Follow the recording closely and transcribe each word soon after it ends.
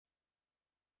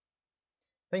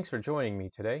Thanks for joining me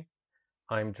today.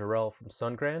 I'm Jerrel from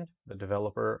Sungrand, the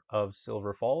developer of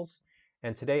Silver Falls,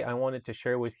 and today I wanted to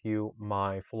share with you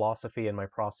my philosophy and my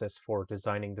process for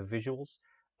designing the visuals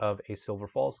of a Silver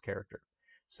Falls character.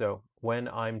 So when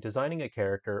I'm designing a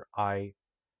character, I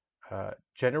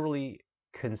generally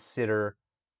consider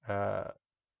uh,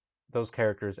 those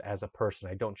characters as a person.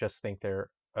 I don't just think they're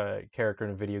a character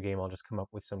in a video game. I'll just come up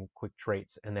with some quick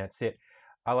traits and that's it.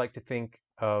 I like to think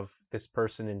of this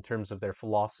person in terms of their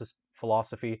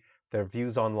philosophy, their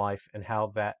views on life, and how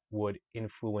that would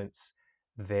influence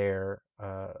their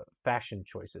fashion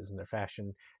choices and their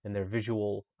fashion and their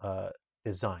visual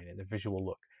design and their visual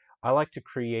look. I like to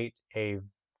create a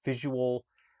visual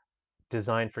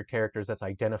design for characters that's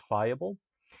identifiable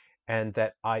and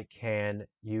that I can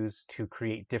use to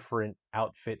create different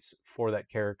outfits for that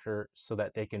character so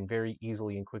that they can very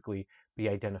easily and quickly be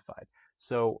identified.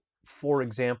 So, for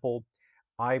example,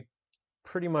 I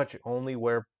pretty much only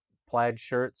wear plaid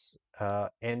shirts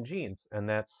and jeans, and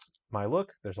that's my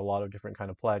look. There's a lot of different kind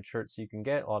of plaid shirts you can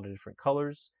get, a lot of different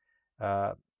colors,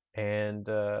 uh, and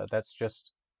that's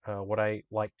just what I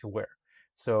like to wear.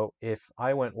 So if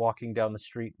I went walking down the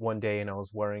street one day and I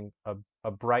was wearing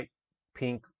a bright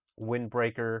pink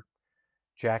windbreaker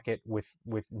jacket with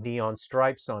neon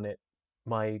stripes on it,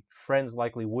 my friends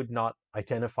likely would not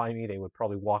identify me. They would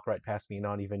probably walk right past me and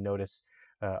not even notice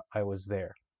I was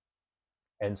there.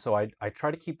 And so I try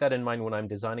to keep that in mind when I'm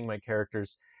designing my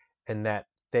characters, and that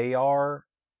they are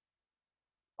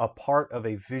a part of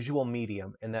a visual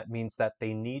medium, and that means that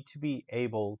they need to be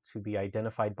able to be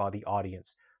identified by the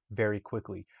audience very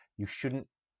quickly. You shouldn't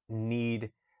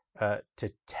need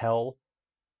to tell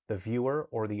the viewer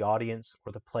or the audience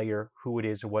or the player who it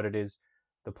is or what it is.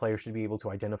 The player should be able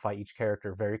to identify each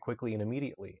character very quickly and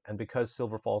immediately. And because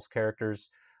Silver Falls characters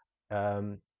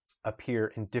um, appear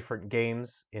in different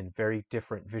games in very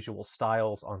different visual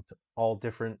styles on all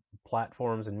different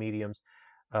platforms and mediums,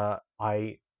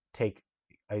 I take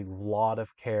a lot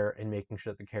of care in making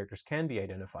sure that the characters can be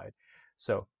identified.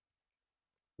 So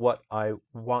what I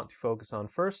want to focus on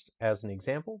first as an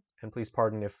example, and please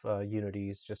pardon if Unity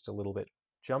is just a little bit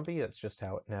jumpy, that's just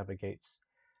how it navigates.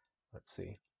 Let's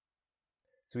see.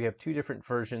 So we have two different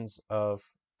versions of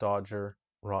Dodger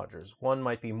Rogers. One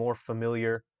might be more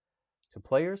familiar to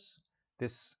players.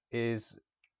 This is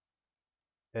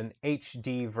an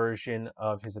HD version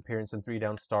of his appearance in Three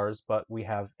Down Stars, but we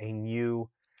have a new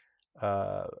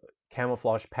uh,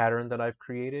 camouflage pattern that I've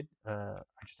created. I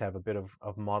just have a bit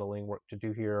of modeling work to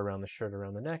do here around the shirt,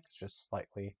 around the neck. It's just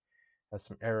slightly has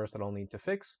some errors that I'll need to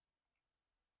fix.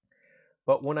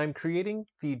 But when I'm creating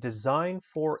the design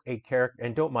for a character,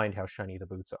 and don't mind how shiny the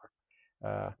boots are,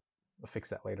 I'll fix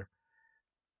that later.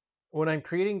 When I'm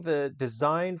creating the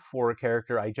design for a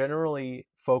character, I generally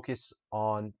focus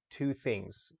on two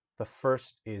things. The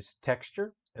first is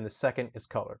texture, and the second is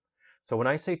color. So when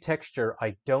I say texture,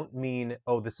 I don't mean,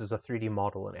 oh, this is a 3D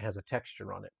model and it has a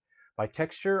texture on it. By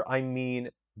texture, I mean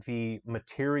the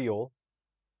material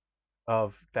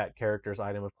of that character's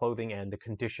item of clothing and the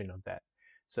condition of that.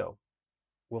 So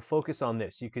we'll focus on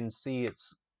this. You can see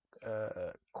it's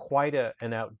quite an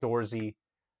outdoorsy,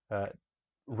 uh,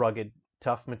 rugged,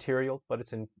 tough material, but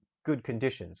it's in good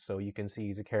conditions. So you can see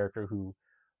he's a character who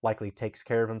likely takes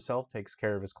care of himself, takes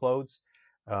care of his clothes,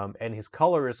 and his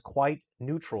color is quite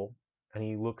neutral, and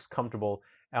he looks comfortable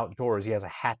outdoors. He has a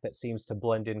hat that seems to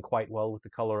blend in quite well with the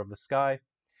color of the sky.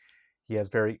 He has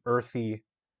very earthy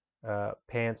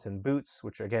pants and boots,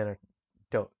 which again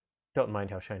don't don't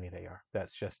mind how shiny they are.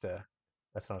 That's just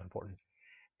that's not important.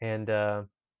 And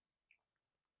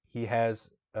he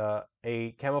has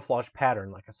a camouflage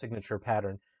pattern, like a signature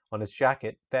pattern, on his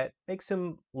jacket that makes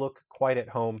him look quite at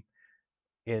home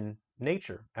in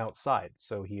nature outside.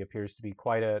 So he appears to be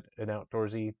quite an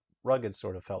outdoorsy, rugged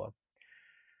sort of fellow.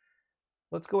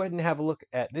 Let's go ahead and have a look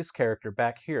at this character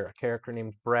back here, a character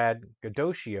named Brad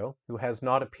Gadocchio, who has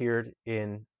not appeared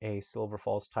in a Silver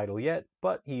Falls title yet,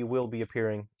 but he will be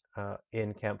appearing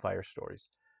in Campfire Stories.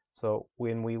 So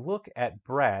when we look at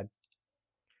Brad,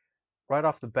 right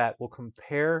off the bat, we'll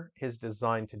compare his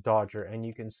design to Dodger, and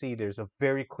you can see there's a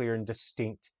very clear and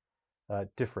distinct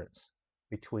difference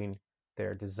between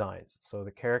their designs. So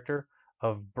the character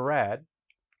of Brad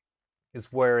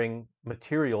is wearing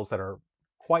materials that are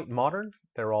quite modern.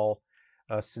 They're all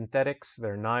synthetics,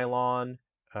 they're nylon.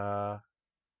 Uh,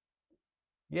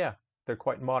 yeah, they're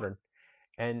quite modern.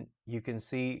 And you can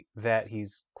see that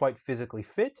he's quite physically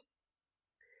fit,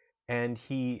 and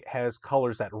he has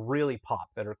colors that really pop,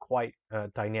 that are quite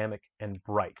dynamic and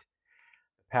bright.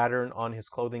 Pattern on his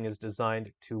clothing is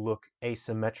designed to look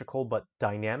asymmetrical but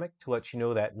dynamic to let you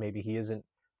know that maybe he isn't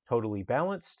totally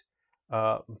balanced.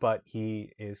 but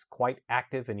he is quite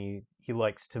active and he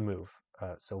likes to move.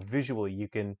 So visually, you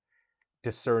can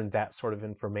discern that sort of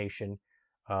information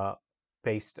uh,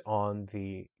 based on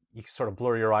you sort of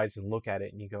blur your eyes and look at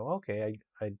it and you go, okay,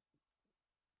 I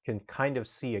can kind of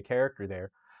see a character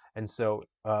there. And so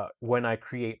when I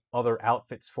create other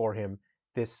outfits for him,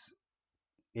 this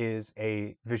is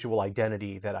a visual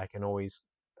identity that I can always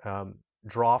um,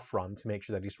 draw from to make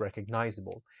sure that he's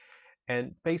recognizable.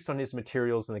 And based on his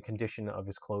materials and the condition of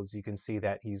his clothes, you can see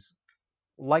that he's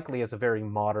likely has a very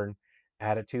modern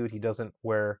attitude. He doesn't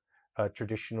wear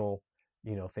traditional,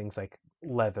 things like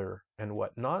leather and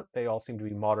whatnot. They all seem to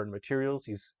be modern materials.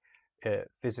 He's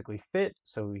physically fit,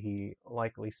 so he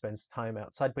likely spends time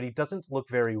outside, but he doesn't look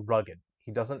very rugged.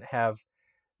 He doesn't have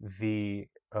the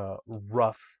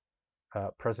rough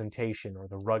presentation or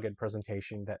the rugged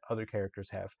presentation that other characters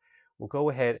have. We'll go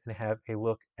ahead and have a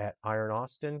look at Iron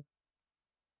Austin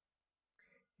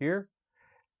here.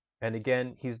 And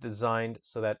again, he's designed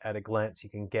so that at a glance you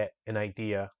can get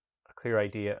a clear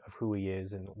idea of who he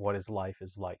is and what his life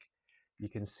is like. You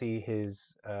can see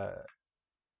his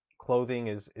clothing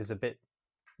is a bit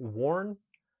worn.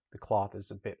 The cloth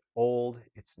is a bit old.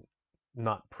 It's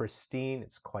not pristine.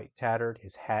 It's quite tattered.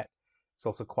 His hat is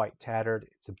also quite tattered.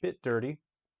 It's a bit dirty.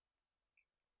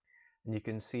 And you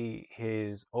can see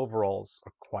his overalls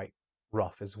are quite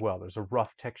rough as well. There's a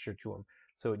rough texture to him.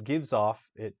 So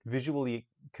it visually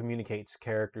communicates a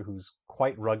character who's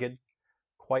quite rugged,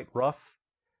 quite rough,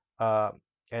 uh,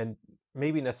 and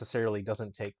maybe necessarily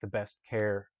doesn't take the best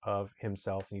care of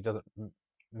himself, and he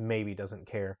maybe doesn't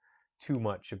care too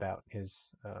much about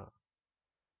his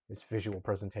visual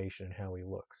presentation and how he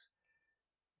looks.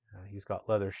 He's got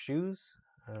leather shoes,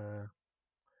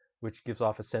 which gives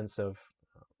off a sense of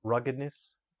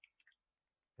ruggedness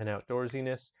and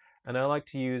outdoorsiness. And I like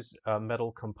to use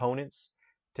metal components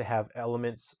to have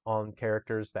elements on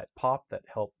characters that pop that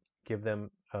help give them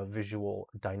a visual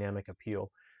dynamic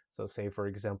appeal. So say, for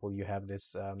example, you have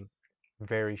this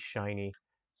very shiny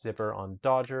zipper on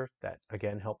Dodger that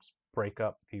again helps break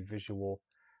up the visual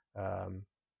um,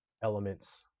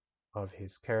 elements of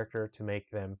his character to make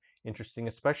them interesting.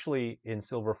 Especially in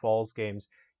Silver Falls games,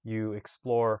 you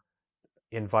explore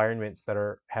environments that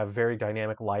have very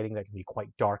dynamic lighting that can be quite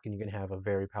dark, and you can have a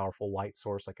very powerful light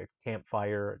source like a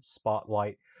campfire,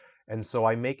 spotlight. And so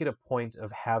I make it a point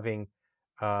of having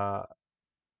uh,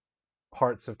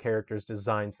 parts of characters'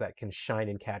 designs that can shine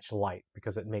and catch light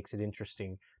because it makes it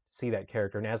interesting to see that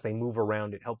character. And as they move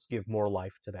around, it helps give more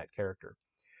life to that character.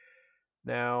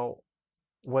 Now,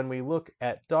 when we look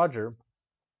at Dodger,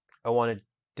 I want to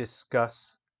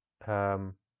discuss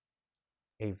um,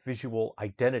 a visual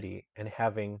identity and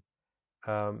having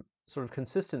sort of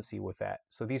consistency with that.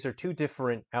 So these are two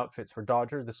different outfits for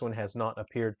Dodger. This one has not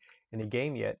appeared in a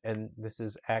game yet, and this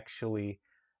is actually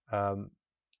um,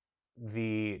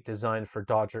 the design for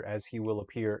Dodger as he will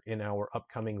appear in our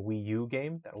upcoming Wii U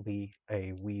game. That will be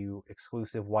a Wii U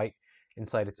exclusive white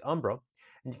inside its Umbra.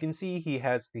 And you can see he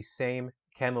has the same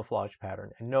camouflage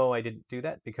pattern. And no, I didn't do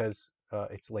that because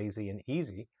it's lazy and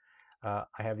easy. I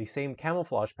have the same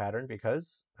camouflage pattern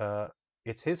because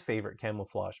it's his favorite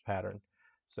camouflage pattern.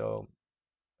 So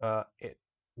uh, it,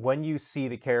 when you see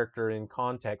the character in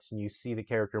context and you see the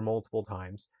character multiple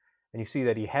times, and you see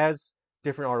that he has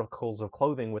different articles of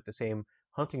clothing with the same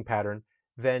hunting pattern,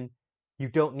 then you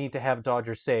don't need to have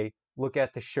Dodger say, look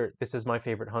at the shirt, this is my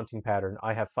favorite hunting pattern,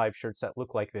 I have 5 shirts that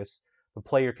look like this. The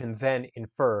player can then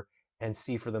infer and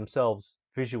see for themselves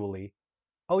visually,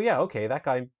 oh yeah, okay, that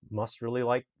guy must really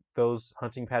like those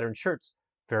hunting pattern shirts.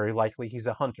 Very likely he's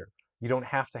a hunter. You don't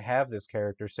have to have this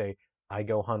character say, I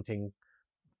go hunting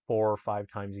 4 or 5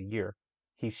 times a year.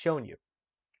 He's shown you.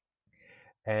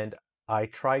 And I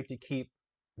try to keep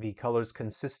the colors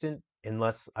consistent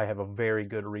unless I have a very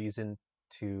good reason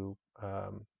to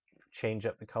change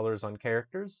up the colors on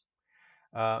characters.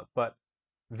 But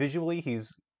visually,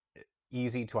 he's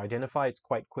easy to identify. It's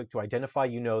quite quick to identify.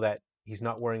 You know that he's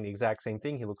not wearing the exact same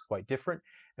thing. He looks quite different.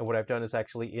 And what I've done is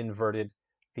actually inverted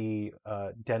the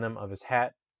denim of his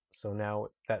hat. So now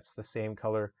that's the same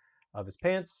color of his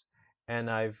pants. And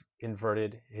I've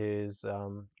inverted his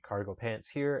cargo pants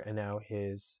here. And now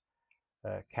his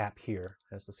cap here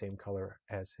has the same color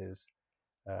as his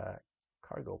uh,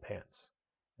 cargo pants.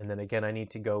 And then again, I need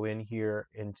to go in here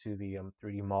into the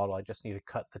 3D model. I just need to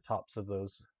cut the tops of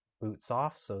those boots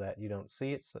off so that you don't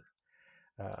see it. So,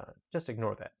 just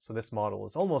ignore that. So this model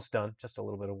is almost done, just a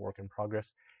little bit of work in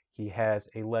progress. He has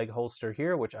a leg holster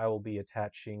here, which I will be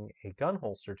attaching a gun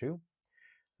holster to.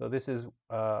 So this is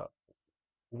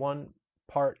one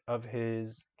part of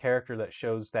his character that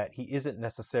shows that he isn't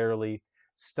necessarily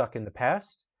stuck in the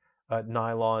past.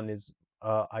 Nylon is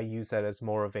I use that as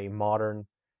more of a modern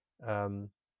um,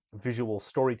 visual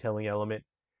storytelling element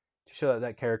to show that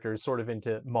that character is sort of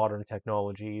into modern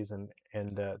technologies and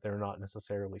they're not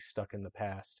necessarily stuck in the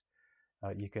past.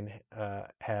 You can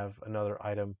have another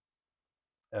item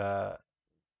uh,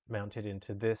 mounted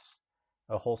into this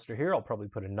holster here. I'll probably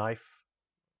put a knife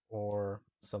or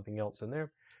something else in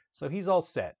there. So he's all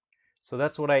set. So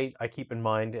that's what I keep in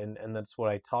mind, and that's what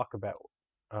I talk about,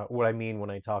 what I mean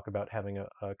when I talk about having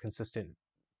a consistent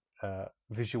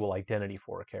visual identity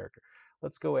for a character.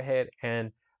 Let's go ahead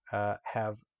and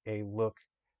have a look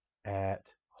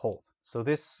at Holt. So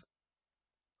this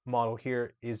model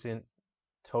here isn't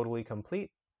totally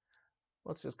complete.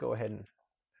 Let's just go ahead and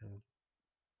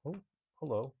oh,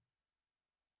 hello.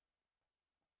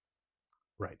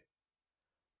 Right.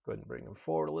 Go ahead and bring him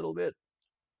forward a little bit.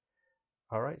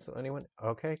 All right, so anyone,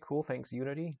 okay, cool, thanks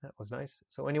Unity, that was nice.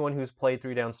 So anyone who's played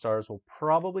Three Down Stars will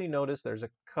probably notice there's a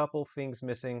couple things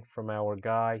missing from our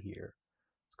guy here.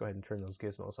 Let's go ahead and turn those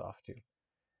gizmos off too.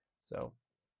 So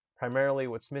primarily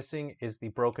what's missing is the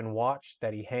broken watch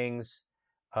that he hangs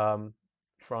um,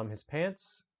 from his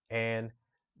pants and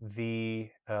the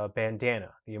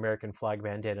bandana, the American flag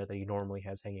bandana that he normally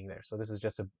has hanging there. So this is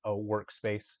just a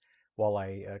workspace while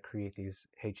I create these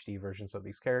HD versions of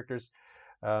these characters.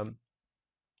 Um,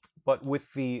 but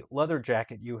with the leather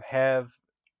jacket, you have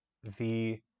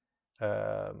the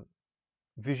um,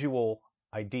 visual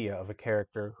idea of a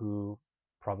character who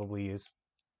probably is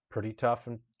pretty tough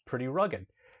and pretty rugged.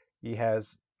 He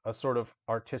has a sort of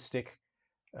artistic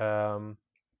um,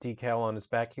 decal on his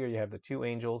back here. You have the two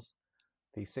angels,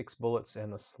 the 6 bullets,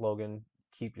 and the slogan,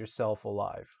 "Keep yourself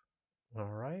alive." All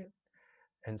right.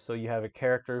 And so you have a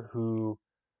character who,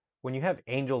 when you have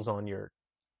angels on your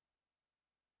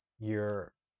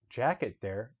jacket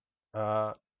there,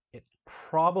 uh, it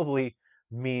probably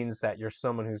means that you're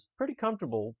someone who's pretty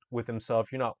comfortable with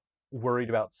himself. You're not worried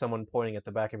about someone pointing at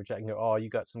the back of your jacket and go, "Oh, you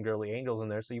got some girly angels in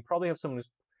there." So you probably have someone who's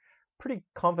pretty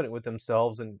confident with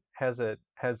themselves and has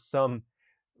some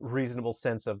reasonable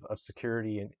sense of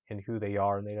security in who they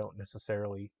are, and they don't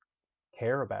necessarily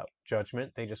care about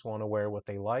judgment. They just want to wear what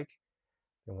they like.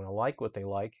 They want to like what they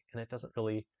like, and it doesn't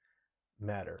really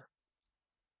matter.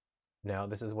 Now,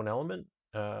 this is one element.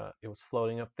 It was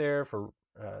floating up there for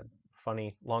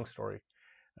funny, long story.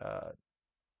 Uh,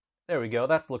 there we go.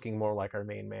 That's looking more like our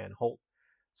main man, Holt.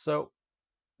 So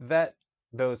that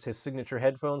those his signature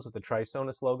headphones with the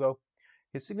Trisonus logo.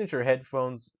 His signature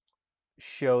headphones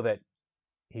show that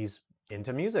he's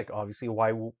into music. Obviously,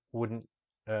 why wouldn't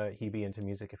he be into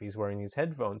music if he's wearing these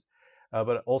headphones?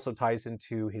 But it also ties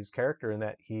into his character in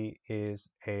that he is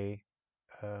a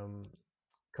um,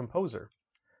 composer.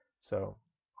 So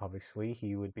obviously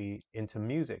he would be into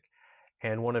music.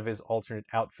 And one of his alternate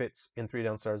outfits in Three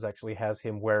Down Stars actually has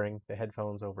him wearing the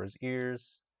headphones over his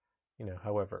ears,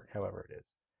 however it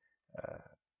is. Uh,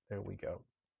 there we go.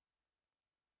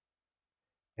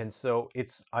 And so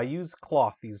I use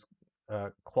cloth. These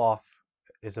cloth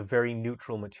is a very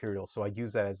neutral material, so I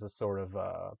use that as a sort of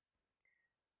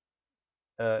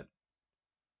uh,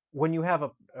 when you have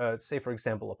say for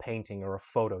example, a painting or a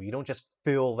photo, you don't just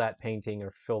fill that painting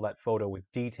or fill that photo with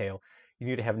detail. You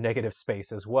need to have negative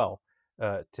space as well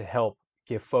to help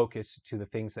give focus to the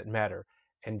things that matter.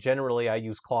 And generally, I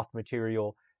use cloth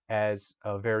material as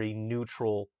a very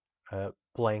neutral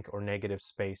blank or negative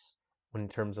space in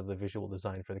terms of the visual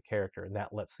design for the character, and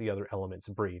that lets the other elements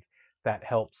breathe. That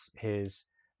helps his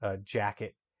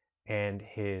jacket and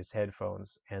his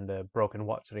headphones and the broken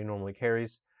watch that he normally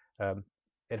carries. Um,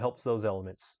 it helps those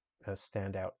elements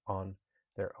stand out on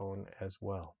their own as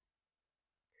well.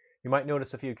 You might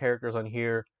notice a few characters on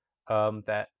here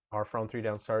that are from Three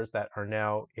Down Stars that are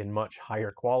now in much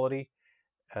higher quality,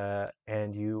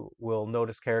 and you will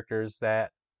notice characters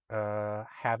that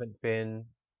haven't been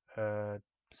uh,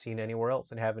 seen anywhere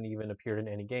else and haven't even appeared in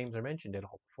any games or mentioned at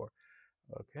all before.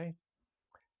 Okay,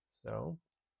 so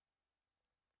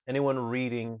anyone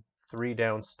reading Three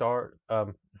Down Star,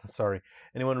 sorry,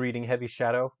 anyone reading Heavy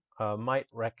Shadow might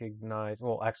recognize,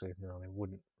 well, actually, no, they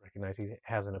wouldn't recognize, he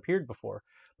hasn't appeared before,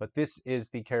 but this is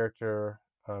the character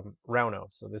Rauno.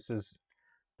 So this is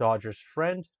Dodger's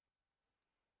friend,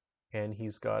 and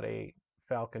he's got a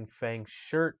Falcon Fang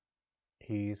shirt.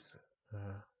 He's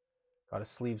got his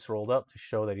sleeves rolled up to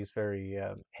show that he's very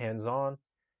hands-on.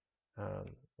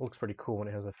 Looks pretty cool when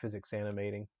it has a physics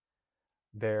animating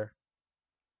there.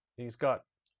 He's got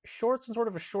shorts and sort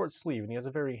of a short sleeve, and he has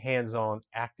a very hands-on,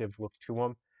 active look to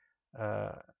him.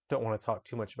 Uh, don't want to talk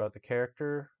too much about the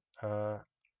character, uh,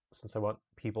 since I want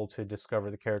people to discover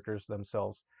the characters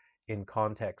themselves in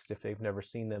context if they've never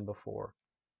seen them before.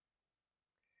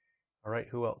 All right,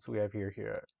 who else we have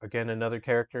here? Again, another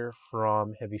character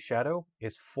from Heavy Shadow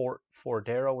is Fort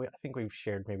Fordero. I think we've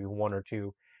shared maybe one or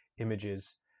two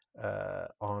images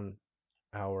on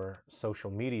our social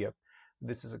media.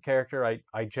 This is a character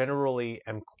I generally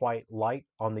am quite light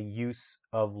on the use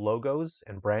of logos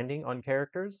and branding on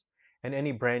characters, and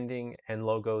any branding and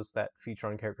logos that feature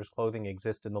on characters' clothing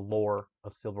exist in the lore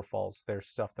of Silver Falls. There's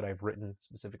stuff that I've written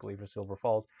specifically for Silver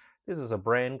Falls. This is a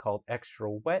brand called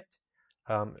Extra Wet,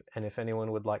 and if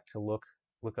anyone would like to look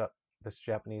up this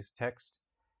Japanese text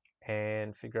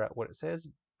and figure out what it says,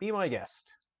 be my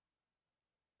guest.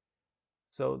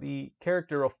 So the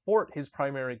character of Fort, his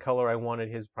primary color, I wanted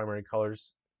his primary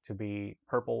colors to be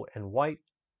purple and white,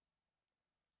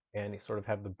 and he sort of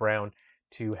have the brown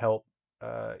to help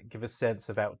give a sense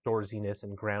of outdoorsiness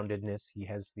and groundedness. He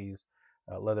has these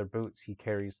leather boots. He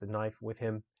carries the knife with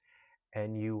him,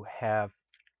 and you have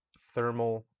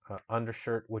thermal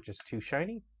undershirt, which is too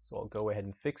shiny. So I'll go ahead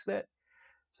and fix that.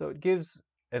 So it gives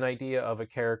an idea of a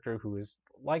character who is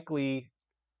likely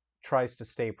tries to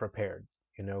stay prepared.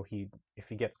 You know, if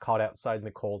he gets caught outside in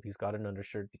the cold, he's got an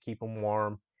undershirt to keep him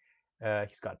warm.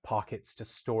 He's got pockets to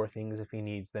store things if he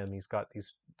needs them. He's got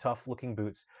these tough-looking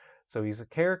boots. So he's a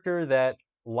character that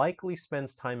likely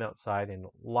spends time outside and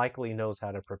likely knows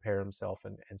how to prepare himself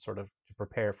and sort of to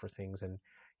prepare for things. And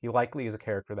he likely is a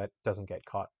character that doesn't get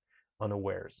caught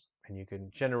unawares. And you can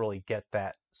generally get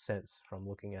that sense from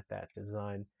looking at that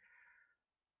design.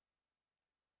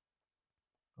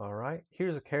 All right,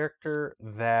 here's a character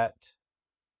that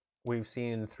we've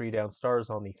seen 3 down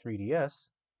stars on the 3DS,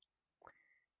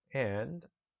 and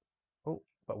oh,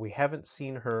 but we haven't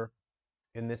seen her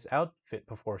in this outfit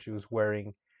before. She was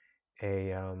wearing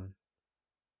a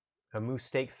Moose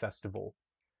Steak Festival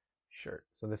shirt.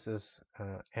 So this is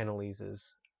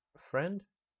Annalise's friend.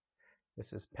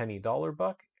 This is Penny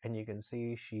Dollarbuck, and you can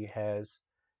see she has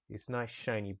these nice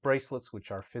shiny bracelets,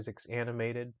 which are physics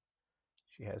animated.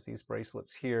 She has these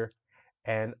bracelets here,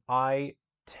 and I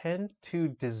tend to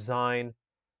design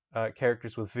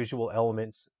characters with visual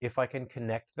elements if I can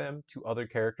connect them to other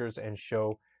characters and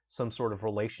show some sort of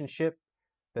relationship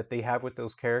that they have with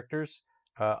those characters.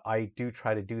 I do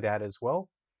try to do that as well.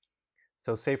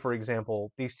 So say, for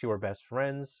example, these two are best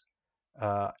friends,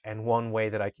 and one way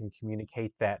that I can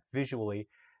communicate that visually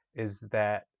is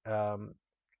that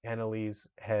Annalise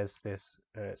has this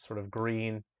sort of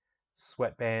green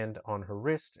sweatband on her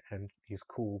wrist and these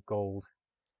cool gold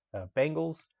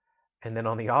bangles. And then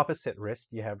on the opposite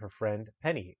wrist, you have her friend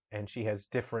Penny, and she has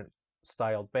different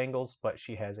styled bangles, but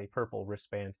she has a purple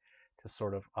wristband to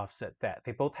sort of offset that.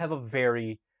 They both have a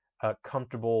very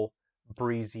comfortable,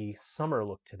 breezy summer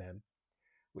look to them,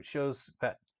 which shows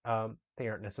that they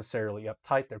aren't necessarily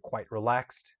uptight. They're quite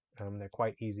relaxed. They're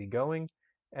quite easygoing,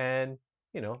 and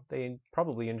they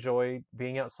probably enjoy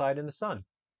being outside in the sun.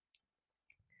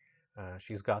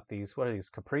 She's got these, what are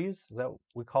these, capris? Is that what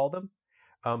we call them?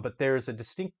 But there's a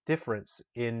distinct difference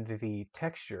in the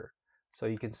texture. So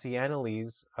you can see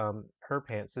Annalise, her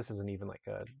pants, this isn't even like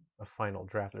a final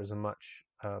draft. There's a much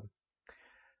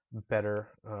better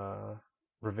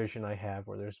revision I have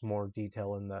where there's more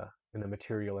detail in the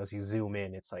material as you zoom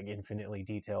in. It's like infinitely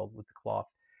detailed with the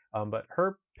cloth. But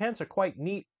her pants are quite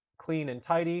neat, clean, and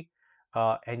tidy.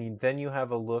 Then you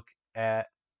have a look at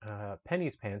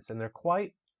Penny's pants, and they're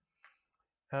quite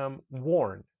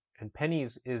worn. And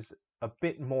Penny's is a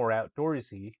bit more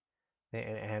outdoorsy than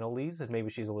Annalise, and maybe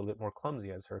she's a little bit more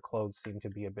clumsy as her clothes seem to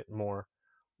be a bit more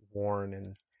worn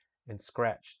and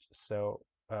scratched. So,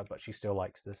 but she still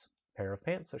likes this pair of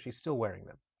pants, so she's still wearing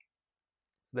them.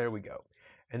 So there we go.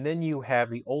 And then you have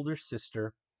the older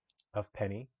sister of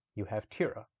Penny. You have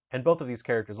Tira, and both of these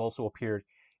characters also appeared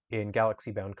in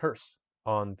Galaxy Bound Curse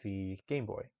on the Game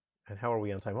Boy. And how are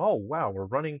we on time? Oh, wow, we're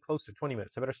running close to 20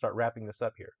 minutes. I better start wrapping this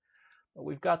up here. But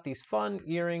we've got these fun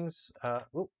earrings.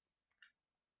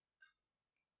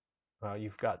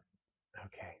 You've got,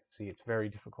 okay, see, it's very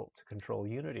difficult to control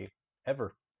Unity,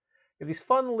 ever. You have these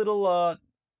fun little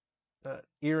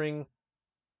earring.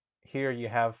 Here you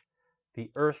have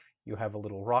the Earth, you have a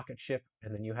little rocket ship,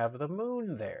 and then you have the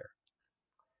moon there.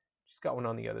 She's got one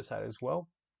on the other side as well.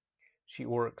 She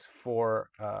works for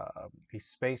the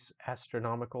Space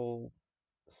Astronomical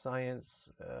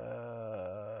Science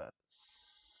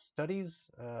Studies.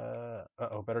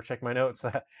 Uh-oh, better check my notes.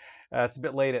 It's a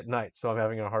bit late at night, so I'm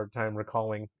having a hard time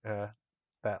recalling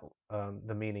that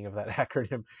the meaning of that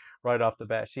acronym right off the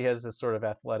bat. She has this sort of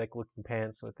athletic-looking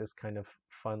pants with this kind of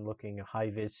fun-looking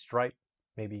high-vis stripe.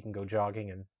 Maybe you can go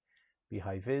jogging and be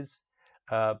high-vis.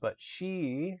 But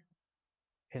she,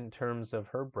 in terms of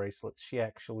her bracelets, she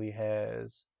actually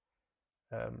has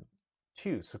um,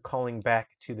 two. So calling back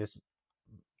to this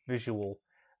visual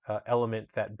element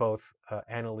that both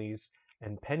Annalise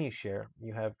and Penny share.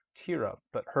 You have Tira,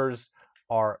 but hers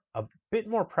are a bit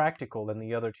more practical than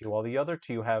the other two. While the other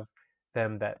two have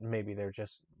them that maybe they're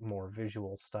just more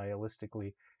visual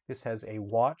stylistically. This has a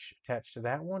watch attached to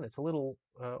that one. It's a little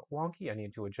wonky. I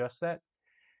need to adjust that.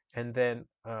 And then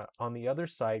on the other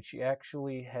side, she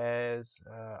actually has,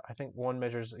 I think one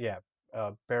measures, yeah,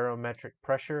 barometric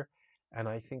pressure, and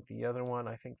I think the other one,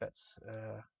 I think that's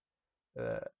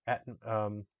at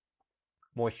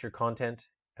moisture content,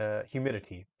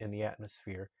 humidity in the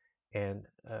atmosphere, and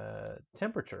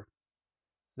temperature.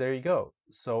 So there you go.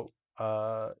 So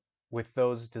with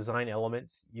those design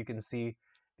elements, you can see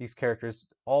these characters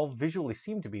all visually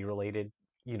seem to be related,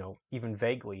 even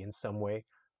vaguely in some way,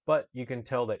 but you can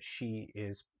tell that she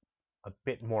is a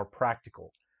bit more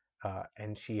practical,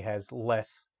 and she has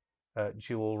less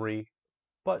jewelry,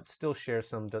 but still shares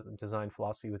some design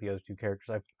philosophy with the other two characters.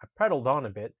 I've prattled on a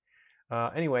bit.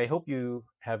 Anyway, I hope you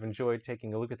have enjoyed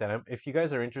taking a look at that. If you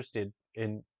guys are interested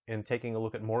in taking a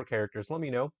look at more characters, let me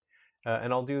know,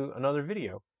 and I'll do another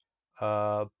video.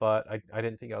 But I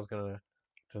didn't think I was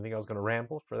gonna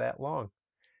ramble for that long.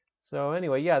 So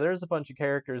anyway, yeah, there's a bunch of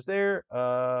characters there.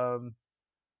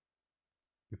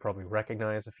 You probably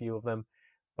recognize a few of them,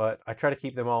 but I try to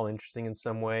keep them all interesting in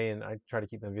some way, and I try to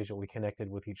keep them visually connected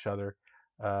with each other.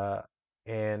 Uh,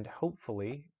 and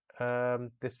hopefully,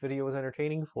 this video was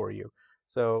entertaining for you.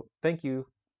 So thank you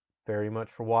very much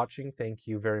for watching. Thank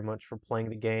you very much for playing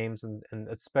the games, and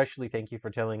especially thank you for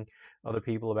telling other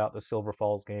people about the Silver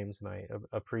Falls games. And I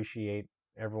appreciate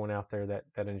everyone out there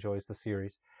that enjoys the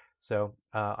series. So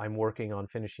I'm working on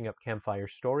finishing up Campfire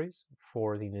Stories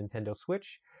for the Nintendo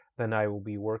Switch. Then I will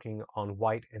be working on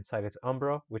White Inside Its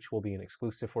Umbra, which will be an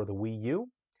exclusive for the Wii U.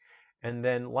 And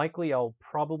then likely I'll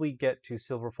probably get to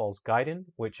Silver Falls Gaiden,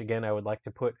 which again I would like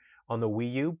to put on the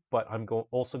Wii U, but I'm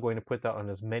also going to put that on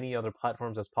as many other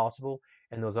platforms as possible,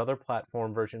 and those other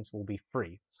platform versions will be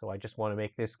free. So I just want to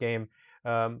make this game,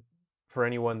 for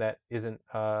anyone that isn't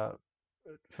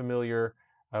familiar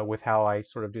with how I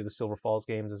sort of do the Silver Falls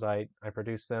games, as I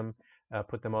produce them,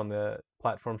 put them on the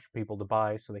platforms for people to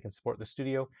buy so they can support the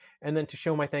studio. And then to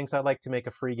show my thanks, I'd like to make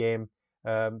a free game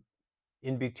um,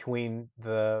 in between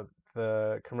the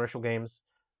commercial games,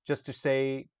 just to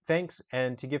say thanks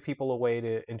and to give people a way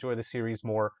to enjoy the series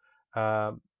more.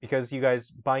 Because you guys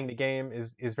buying the game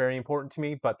is very important to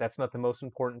me, but that's not the most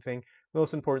important thing. The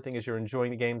most important thing is you're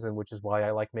enjoying the games, and which is why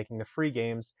I like making the free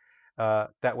games.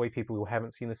 That way, people who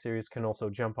haven't seen the series can also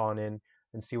jump on in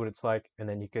and see what it's like, and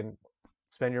then you can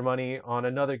spend your money on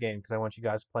another game, because I want you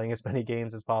guys playing as many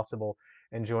games as possible,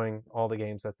 enjoying all the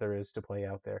games that there is to play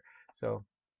out there. So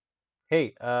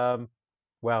hey,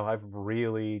 wow, I've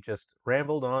really just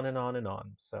rambled on and on and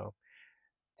on. So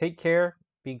take care,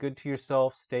 be good to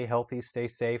yourself, stay healthy, stay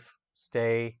safe,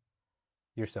 stay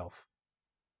yourself.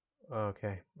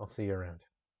 Okay, I'll see you around.